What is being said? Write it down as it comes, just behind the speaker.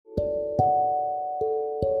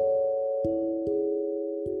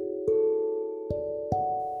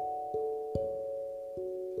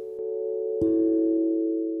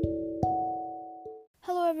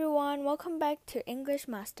to English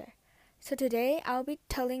Master. So today I'll be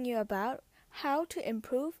telling you about how to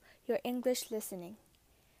improve your English listening.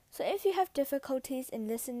 So if you have difficulties in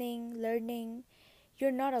listening, learning, you're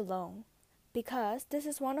not alone because this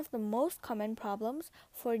is one of the most common problems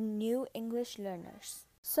for new English learners.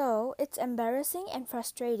 So it's embarrassing and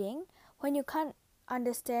frustrating when you can't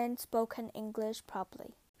understand spoken English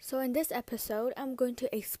properly. So in this episode, I'm going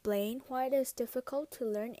to explain why it is difficult to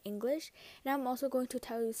learn English, and I'm also going to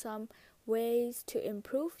tell you some ways to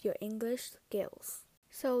improve your English skills.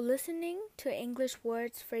 So listening to English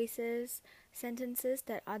words, phrases, sentences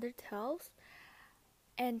that others tells,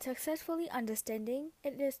 and successfully understanding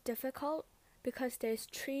it is difficult because there's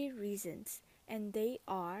 3 reasons, and they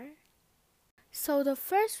are. So the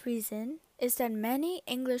first reason is that many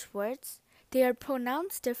English words, they are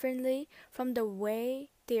pronounced differently from the way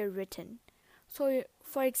they are written. So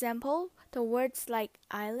for example, the words like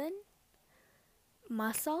island,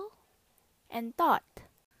 muscle, and thought.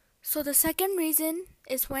 So the second reason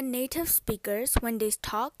is when native speakers, when they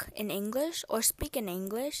talk in English or speak in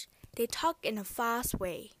English, they talk in a fast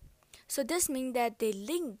way. So this means that they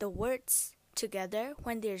link the words together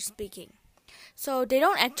when they're speaking. So they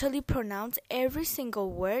don't actually pronounce every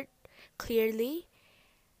single word clearly,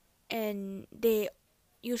 and they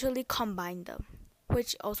usually combine them,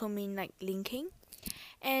 which also mean like linking.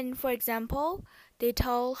 And for example, they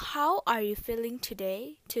tell how are you feeling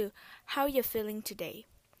today to how you're feeling today.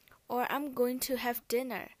 Or I'm going to have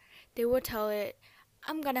dinner. They will tell it,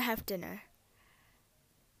 I'm gonna have dinner.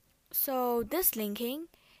 So this linking,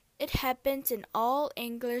 it happens in all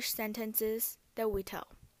English sentences that we tell.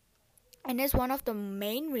 And it's one of the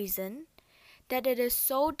main reasons that it is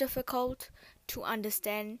so difficult to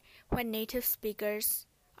understand when native speakers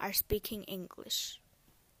are speaking English.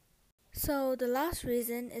 So the last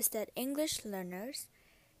reason is that English learners,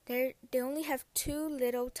 they only have too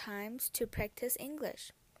little times to practice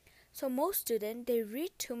English. So most students, they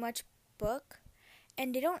read too much book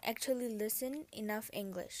and they don't actually listen enough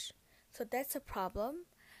English. So that's a problem.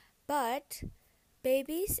 But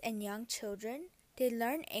babies and young children, they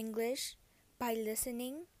learn English by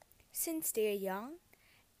listening since they're young,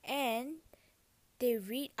 and they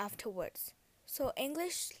read afterwards. So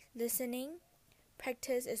English listening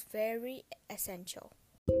practice is very essential.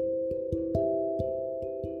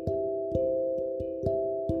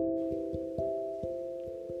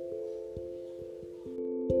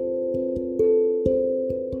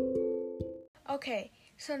 Okay,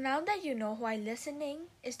 so now that you know why listening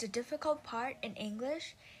is the difficult part in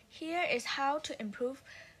English, here is how to improve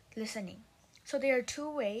listening. So there are 2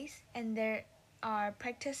 ways, and there are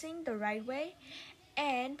practicing the right way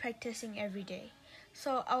and practicing every day.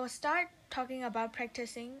 So I will start talking about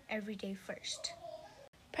practicing every day first.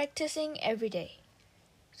 Practicing every day.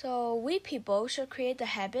 So we people should create the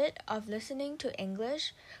habit of listening to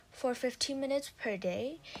English for 15 minutes per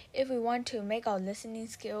day if we want to make our listening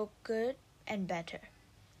skill good and better.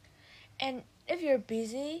 And if you're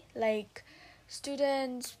busy, like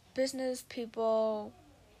students, business people,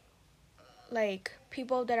 like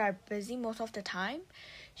people that are busy most of the time,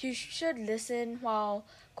 you should listen while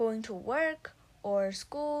going to work or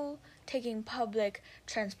school, taking public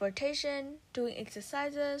transportation, doing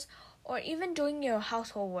exercises, or even doing your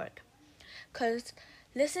household work. Because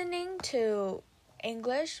listening to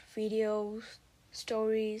English videos,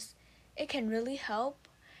 stories, it can really help.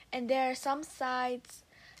 And there are some sites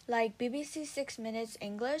like BBC 6 Minutes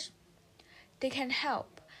English, they can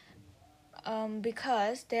help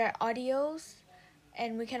because there are audios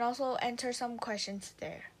and we can also enter some questions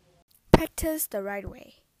there. Practice the right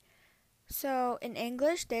way. So in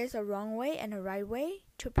English, there's a wrong way and a right way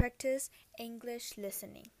to practice English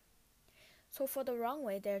listening. So for the wrong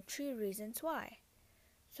way, there are 3 reasons why.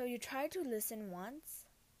 So you try to listen once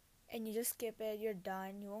and you just skip it, you're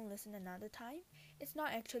done, you won't listen another time. It's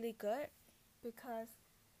not actually good because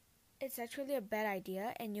it's actually a bad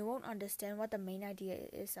idea and you won't understand what the main idea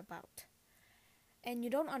is about. And you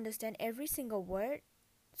don't understand every single word,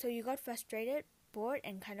 so you got frustrated, bored,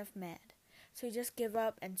 and kind of mad. So you just give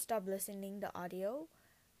up and stop listening the audio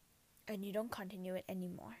and you don't continue it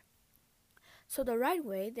anymore. So the right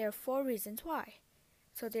way, there are 4 reasons why.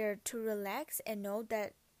 So they're to relax and know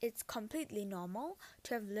that it's completely normal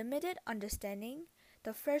to have limited understanding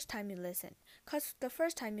the first time you listen. Because the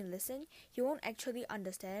first time you listen, you won't actually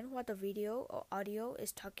understand what the video or audio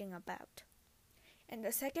is talking about. And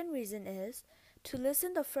the second reason is to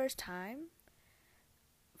listen the first time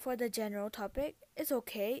for the general topic. It's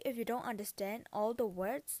okay if you don't understand all the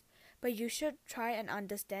words, but you should try and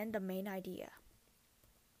understand the main idea.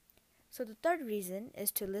 So the third reason is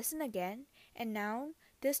to listen again, and now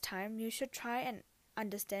this time you should try and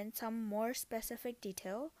understand some more specific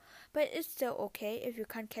detail, but it's still okay if you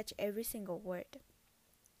can't catch every single word.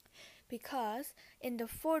 Because in the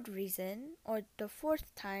fourth reason, or the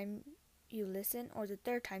fourth time you listen, or the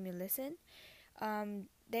third time you listen,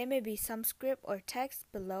 there may be some script or text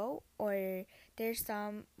below, or there's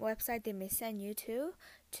some website they may send you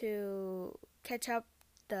to catch up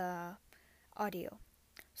the audio.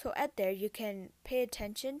 So at there you can pay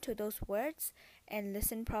attention to those words and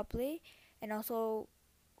listen properly, and also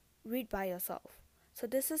read by yourself. So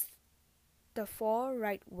this is the 4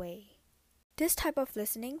 right way. This type of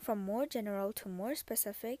listening, from more general to more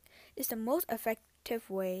specific, is the most effective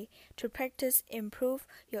way to practice, improve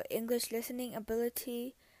your English listening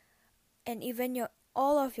ability, and even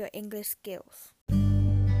all of your English skills.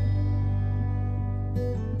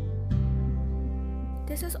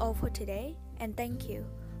 This is all for today, and thank you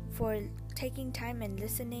for taking time and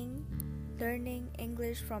learning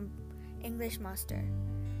English from English Master.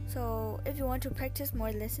 So if you want to practice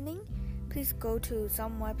more listening, please go to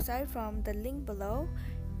some website from the link below,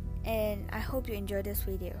 and I hope you enjoyed this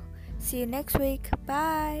video. See you next week.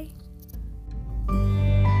 Bye!